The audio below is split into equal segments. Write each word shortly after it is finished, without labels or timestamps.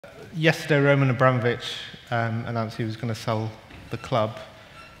Yesterday, Roman Abramovich announced he was going to sell the club.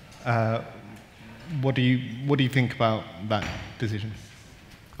 What do you think about that decision?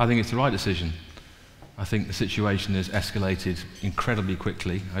 I think it's the right decision. I think the situation has escalated incredibly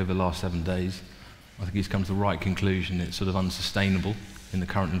quickly over the last 7 days. I think he's come to the right conclusion. It's sort of unsustainable in the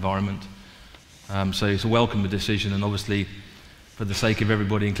current environment. So it's a welcome decision, and obviously, for the sake of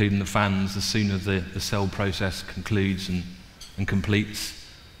everybody, including the fans, the sooner the sell process concludes and completes,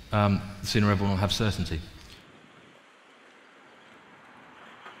 the sooner everyone will have certainty.